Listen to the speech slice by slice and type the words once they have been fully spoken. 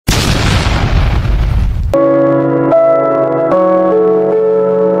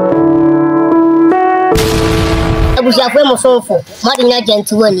Abusiafo mo sonfo Madinya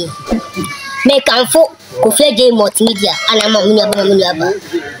Gentwani me kanfo Okatakyie multimedia ana ma muni aba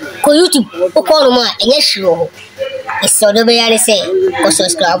ko YouTube ko no ma enye hiro ho eso do be yare say ko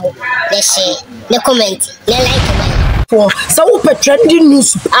subscribe na share na comment na like so we trending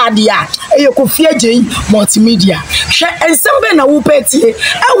news adia Okatakyie multimedia she ensemble na wo petie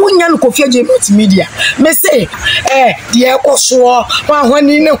awunya no Okatakyie multimedia me say de ekoso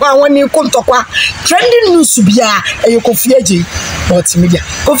hwani ne hwani kontokwa trending news bia Okatakyie multimedia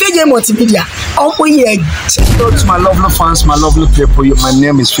Okatakyie multimedia Hello to my lovely fans, my lovely people. My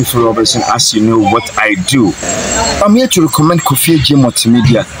name is Fifi Robertson. As you know what I do, I'm here to recommend Okatakyie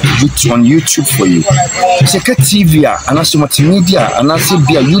multimedia on YouTube for you. It's a TV and as multimedia and as a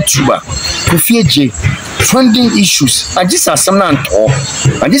YouTuber. Okatakyie trending issues. And this are some non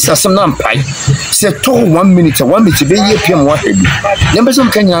and this are some non pie. Say 1 minute, 1 minute, be here PM what heavy. Number some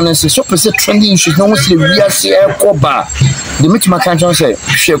Kenyan say so say trending issues. No one say we are say koba. The meet my country say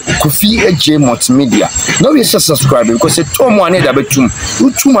Okatakyie multimedia. Now you subscribe because it's too money that betum.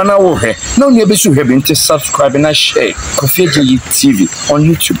 You too mana wo he. Now you be so heavy to subscribe and share Okatakyie TV on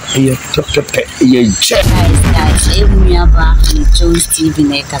YouTube. Yeah, guys, Emiaba Jones TV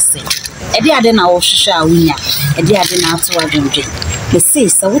na kase. Edi ade na wo hwehwe a wunya. Edi ade na ato adwendwe. Me say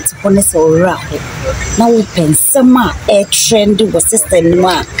so what honest ora ho. Na wo pensem a trend wo system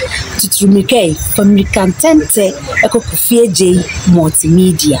ma tutrumike family content Okatakyie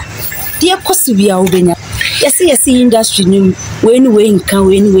multimedia. Dear Kosubia Ubenya, yes, industry new when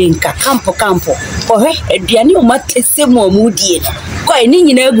nka campo. Or a Diani Mate Semo Moody. Quite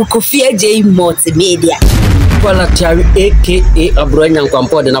in Okatakyie multimedia. Okatakyie aka Abronya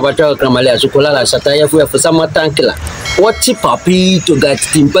Kwampo de Nabato Kramale Sukola Sataya for some tankla. What papi to get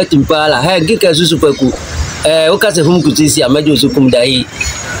timpala, ha gika Susupeku. Okase hum kutisi amajo sukumdai.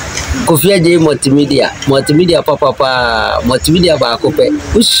 Okatakyie multimedia papa multimedia ba kope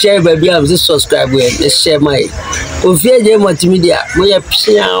we share baby am subscribe and share my Okatakyie multimedia we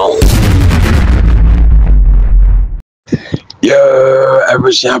piao yo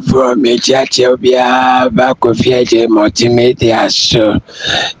abusha for me chache bia ba Okatakyie multimedia so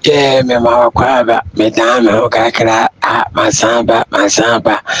me ma kwa ba me dama okakra masamba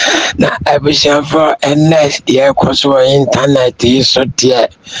na abusha for ns ye koso internet so tie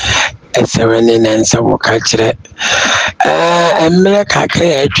eserene nansa wokakre emre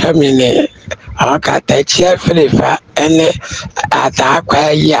kakre atwamene Okatakyie Afrifa ene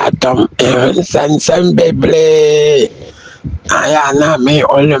Okatakyie atom sansan bebre aya na me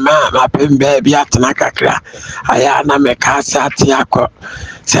olema mapembe bia tena kakra aya na me kasa tiako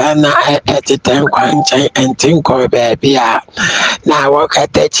sana etiten kwanchen entinko bebia na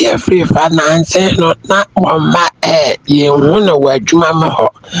Okatakyie Afrifa nanse no na mama ye hunu wadwuma ma ho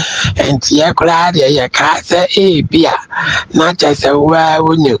enti ye kra de ye kasa bia na chese wa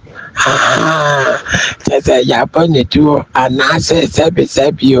wonu chese ya bone tu anase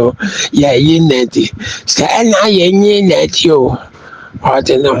sebio ye yinedi se na ye nyinedi o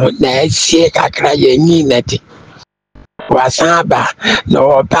odino na sie kakra ye nyinedi wasaba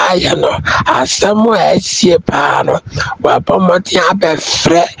no baya no asamu esie paano wapomoti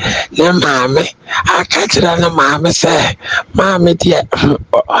abefre ne maame akachira na maame se maame die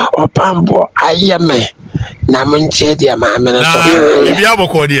Opambour ayeme na munche die maame no so bia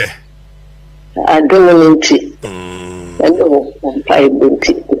boko die adominti eno pai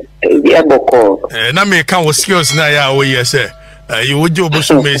binti bia boko na me kan wo skills na ya wo yese you wojo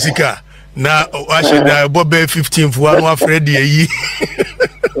boso mesika na washida bobe 15 for one Freddy yi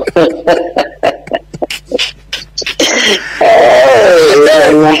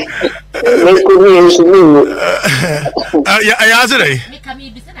ya azere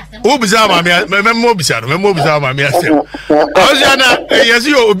obisa ma me asem ozana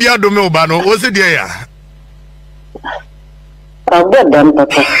yesi obi adome oba no o se de ya abadam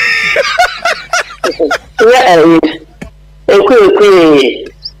papa ya ekwe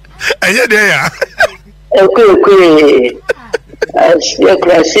aye de ya ekwe ya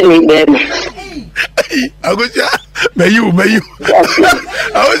klasi ni bema agoja meyu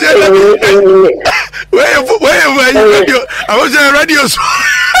agoja where radio agoja radio so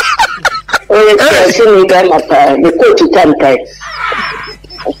klasi ni bema pa ni kotu tantai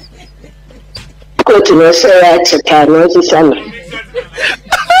kotu no se ya cheta no sisana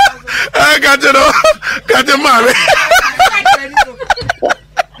kate mame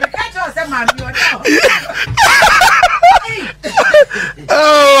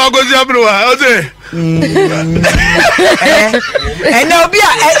oh, Okatakyie Afrifa, ose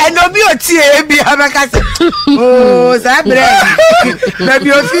Enobi otie bi abakase. Oh, sabre.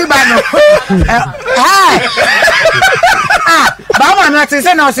 Maybe o fi ba no. Ba ma na te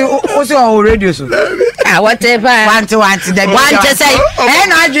say na o se on radio so. Whatever. Want that. Want to say.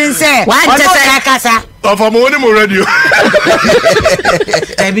 Na adwin say. Want to say kasa. Opambour ni mo radio.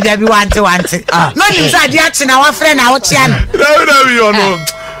 Debi want. No ni say dia chi na wa friend na wo chia no. Dabi you know.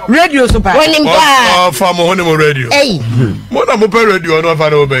 Radio super. When him pa. Opambour ni mo radio. Hey. Mo na mo pe radio no fa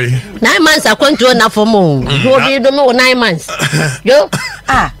na obey. 9 months I control na for mo. Go be do me 9 months. Yo.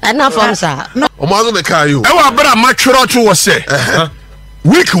 Enough from sir. O ma zo me ka you. E wa bra ma twero to wo say.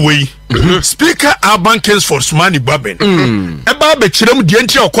 Week way. Speaker Urban Kingsford Sumani Baben. Eba be kirem de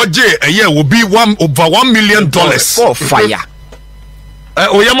ntia okoje eye will be over $1 million for fire.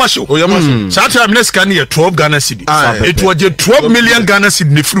 Oyamasho. That time next can year 12 Ghana cedi. It was 12 million Ghana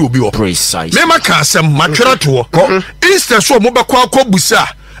cedi ne free obi o. Precise. Me maka asem matwera to. Instead so mo be kwa busa.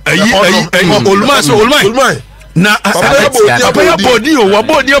 Olmai. Na apaya body o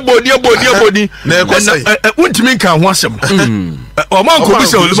body na untimi kan ho asem o man ko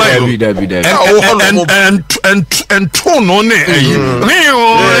bisa olumai and tone no ne ayi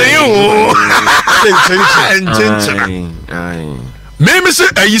me say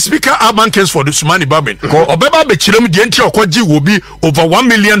ayi speaker Urban Kingsford Sumani Baben obeba be kirem de ntia okoji wo bi over $1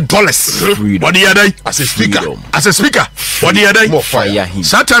 million what the other as a speaker what the other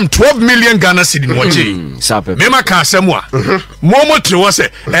sometime 12 million Ghana cedi no che me maka asem a momo tre wo say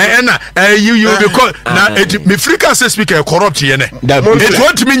na you because na me Africa as speaker corrupt ye ne it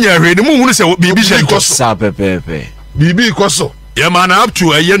want me nya hwe ni mu hunu say bibi she koso bibi koso yeah man up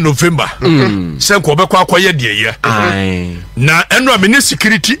to a year November say ko be kwa akoye de ye na eno amene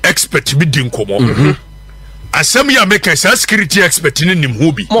security expert bi din komo asem ya make say security expert ni nim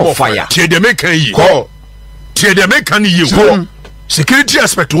ho bi more fire tie de make yi tie de make ni yi security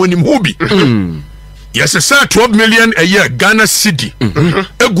expert woni nim ho bi yes sir 12 million a year Ghana cedi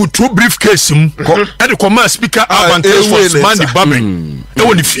a good two briefcase and the command speaker Urban Kingsford Sumani Baben e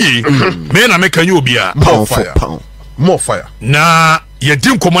woni fie me na make you bia more fire na ye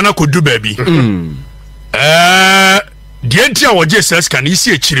din komana ko du baby die ntia wo je ses kan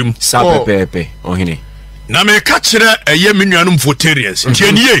isi echirim sapepepe ohine na me ka kire eye menuanum votarians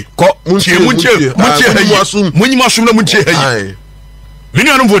tie nie ko muntie munyima sum na muntie hayi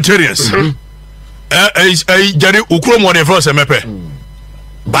menuanum votarians jari ukuro mo de France mepe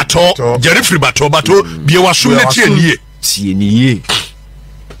bato jari free bato bie wasum na tie nie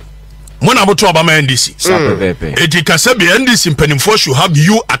Mona boto Obama NDC. Eti kasabi NDC mpenimfo should have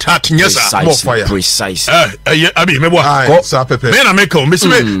you at heart nyesa. More fire. Precise. Abi mebo. Me na make o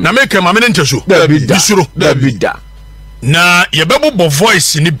mesime na make ma me nteso. Bisuro. Dabida. Na yebebo bo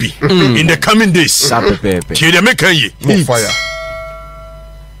voice ni bi in the coming days. Tie de make yi. More fire.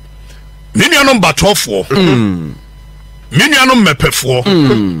 Many anom batofo. Many anom mepefo.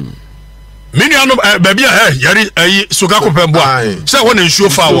 Many anom baby yari suga ko pembo say won ensuo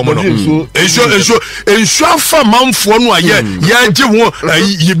fa wo mo no ensuo fa manfo no aye ya je wo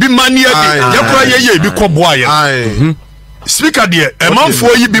yibi mania de yakura ye bi kobo aye speaker de manfo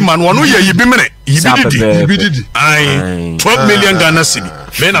yibi man wo no ye yibi mene yibi didi 12 million Ghana cedi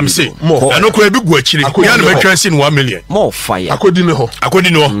me na me say eno ko ebi gu akiri ya na betwa sin 1 million more fire akodi ne ho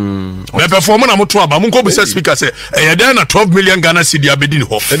me perform na moto aba mun ko be speaker say e dey na 12 million Ghana cedi abedi ne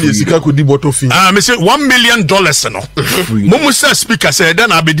ho and esika kodi bottle fee me say $1 million no mumu say speaker say dey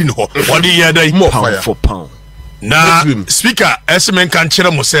na abedi ne ho what dey dey more fire for pound na speaker esmen kan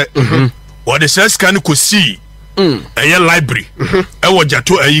kire mo say what the says kan ko see library e wo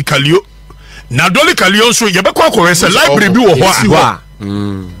jato kalio na doli kalio so ye be kwa ko library bi wo ho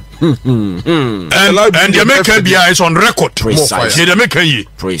and the American BI is on record. Precise.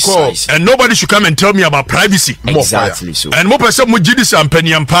 And nobody should come and tell me about privacy. Exactly so. And more person Mujidis and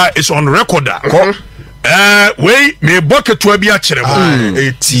Penyampa is on record. We may bucket to be a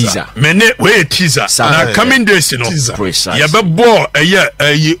teaser. Mene we teaser. Na coming days, you know. Precise. Ya be bo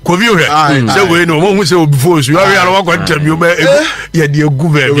kovio he. Say we no one who say before you are all going to tell you ya the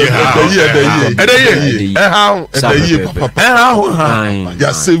good baby.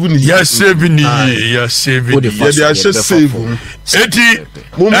 You're saving. Yeah, they are just saving. Eti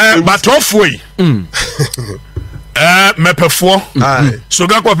but off way. mepefo so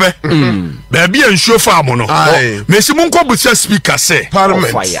ga kwape ba bia nsuo fa mo no mesi mun ko busa speaker say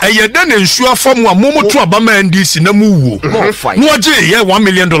parliament eyeda na nsuo fa mo amomoto abama NDC na mu wuo no oje ye $1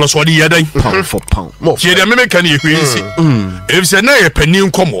 million wodi yedan pound for pound ye de me kan ye kwinsi if say na ye pani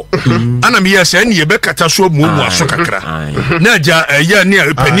nkomo ana me ye say na ye be kata so mu aso kakra na ja ye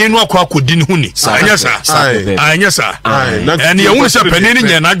na pani no akwa akodi ne huni anya sa anya ye hu say pani ne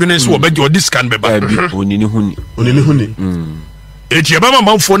nya na adwene so obeje odi scan beba onini huni eti abama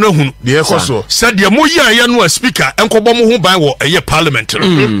manfo na hunu de ekoso said de mo ya ya no speaker enkobo mo ho ban wo eye parliament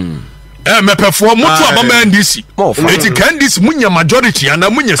mepefo moto abama NDC eti candidates munya majority ana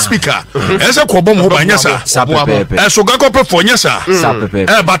munya speaker ese ko bo mo ban nyasa so ga ko pefo nyasa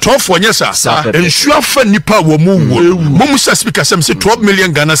batofo nyasa ensure fa nipa wo mu wo mo musa speaker sem se 12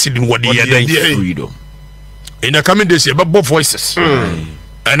 million Ghana cedis wo de ye in the coming days about voices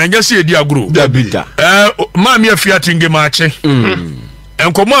and I just see the agro mami afiatinge mache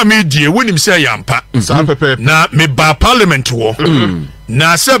enkomo ami die wonim say yampa na me ba parliament wo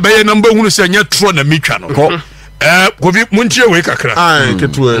na se be ye number hunu se nya tro na mitwa no govi muntie we kakra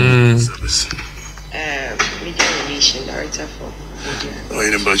ketua media relation director for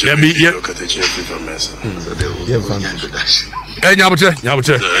Okatakyie Afrifa mesa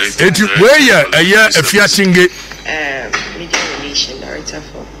nyabote eti we ye afiatinge media relation director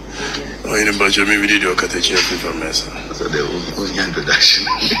for in a bunch of me, we did Okatakyie Afrifa mesa. So there was your introduction.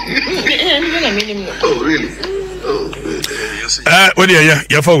 Oh, really? Oh, what do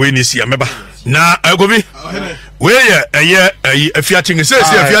you for when you see a member? Na agobi where a fiating says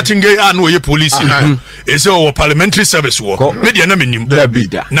a fiating I know your police is our parliamentary service work media na menim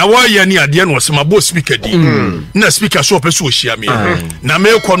na why any adian was my boss speaker di na speaker so person share me na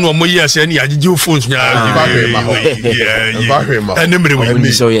me ko no mo yes any agigi phones nya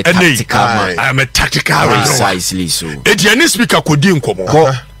I'm a tactical precisely so any speaker could din komo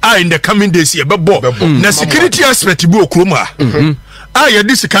in the coming days ye bebo na security aspect bi okroma ye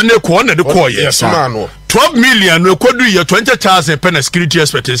this can ko na de ko ye 12 million rekodu ye 20,000 pen security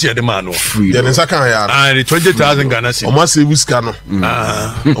expertise ye de man no ye nsa kan ya and 20,000 Ghana cedis o ma se wiska no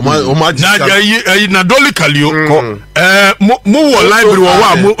o ma na dolly kalio mo wo library wo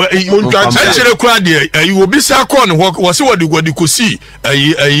wa mo chere kwa de wo bisa ko no wo se wodi kosi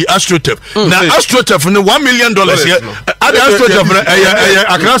astrotep na astrotep no $1 million ye astrotep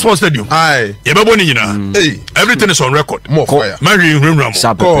a transport stadium ye be boni nyina everything is on record mary rinram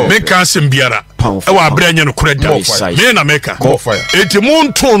me kan sembiara ewa abranya no koreda me na meka enti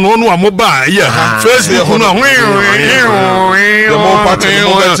monto no no amoba ye Facebook no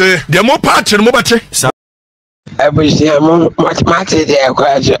demo party no bate abusia mo mate de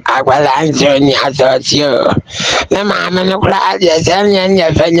kwajo agwala anjo ni azotio na mama no kula de sanya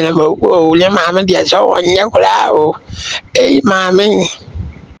nya fanya mo ko le mama de so nya kula o mama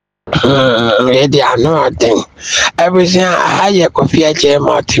media nothing. Everything I had Okatakyie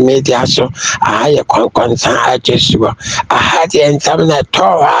multimedia so I had concern I just I had the some that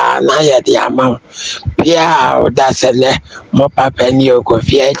Torah and I had the amount. Yeah, that's a more papa and you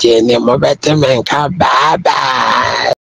Okatakyie and more better man come bye bye.